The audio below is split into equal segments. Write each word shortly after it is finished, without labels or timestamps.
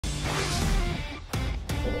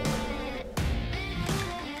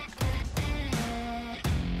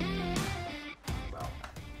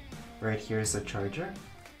Right here is the charger.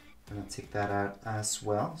 I'm gonna take that out as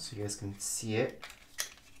well so you guys can see it.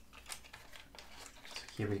 So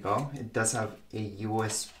here we go. It does have a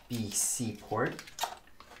USB-C port.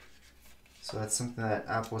 So that's something that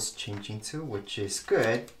Apple's changing to, which is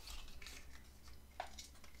good.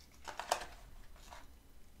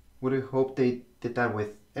 Would have hoped they did that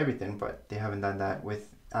with everything, but they haven't done that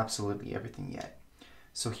with absolutely everything yet.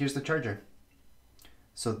 So here's the charger.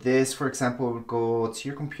 So this, for example, would go to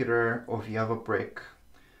your computer, or if you have a brick.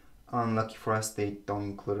 Unlucky for us, they don't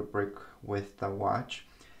include a brick with the watch.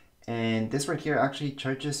 And this right here actually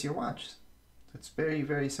charges your watch. So it's very,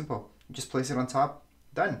 very simple. You just place it on top,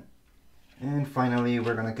 done. And finally,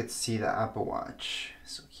 we're gonna get to see the Apple Watch.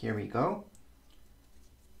 So here we go.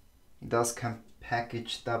 It does come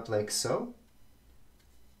packaged up like so.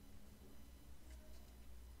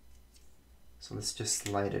 So let's just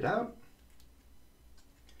slide it out.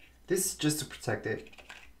 This is just to protect it.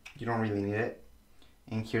 You don't really need it.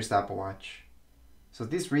 And here's the Apple Watch. So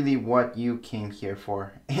this is really what you came here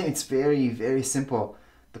for. And it's very, very simple.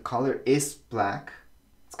 The color is black.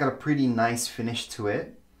 It's got a pretty nice finish to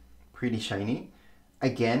it. Pretty shiny.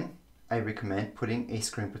 Again, I recommend putting a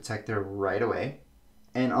screen protector right away.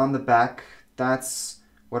 And on the back, that's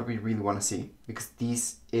what we really want to see, because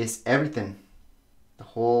this is everything. The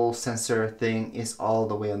whole sensor thing is all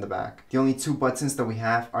the way on the back. The only two buttons that we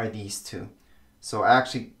have are these two. So I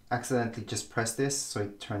actually accidentally just pressed this, so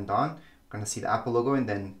it turned on. We're gonna see the Apple logo, and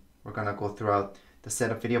then we're gonna go throughout the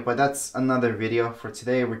setup video, but that's another video for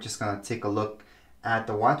today. We're just gonna take a look at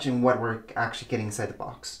the watch and what we're actually getting inside the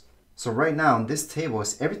box. So right now on this table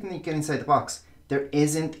is everything you get inside the box. There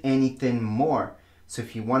isn't anything more. So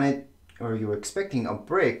if you wanted, or you were expecting a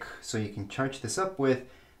brick so you can charge this up with,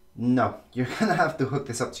 no, you're gonna have to hook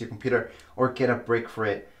this up to your computer or get a brick for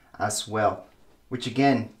it as well. Which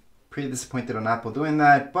again, pretty disappointed on Apple doing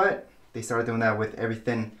that, but they started doing that with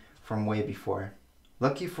everything from way before.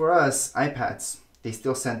 Lucky for us, iPads, they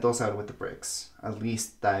still sent those out with the bricks, at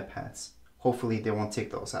least the iPads. Hopefully they won't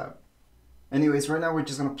take those out. Anyways, right now we're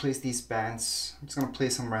just gonna place these bands. I'm just gonna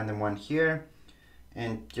place some random one here.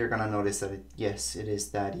 And you're gonna notice that yes, it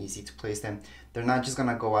is that easy to place them. They're not just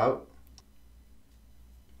gonna go out.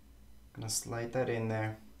 Gonna slide that in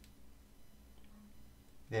there.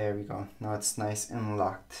 There we go. Now it's nice and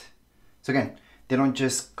locked. So again, they don't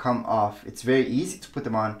just come off. It's very easy to put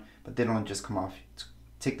them on, but they don't just come off. To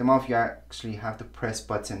take them off, you actually have to press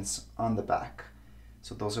buttons on the back.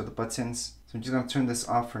 So those are the buttons. So I'm just gonna turn this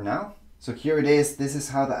off for now. So here it is. This is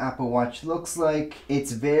how the Apple Watch looks like.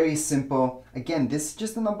 It's very simple. Again, this is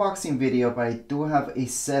just an unboxing video, but I do have a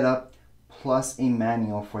setup plus a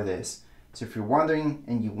manual for this. So if you're wondering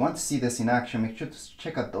and you want to see this in action, make sure to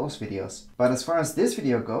check out those videos. But as far as this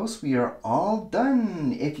video goes, we are all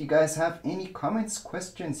done. If you guys have any comments,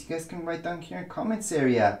 questions, you guys can write down here in the comments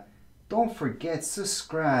area. Don't forget,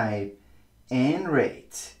 subscribe and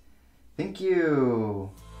rate. Thank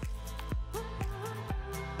you.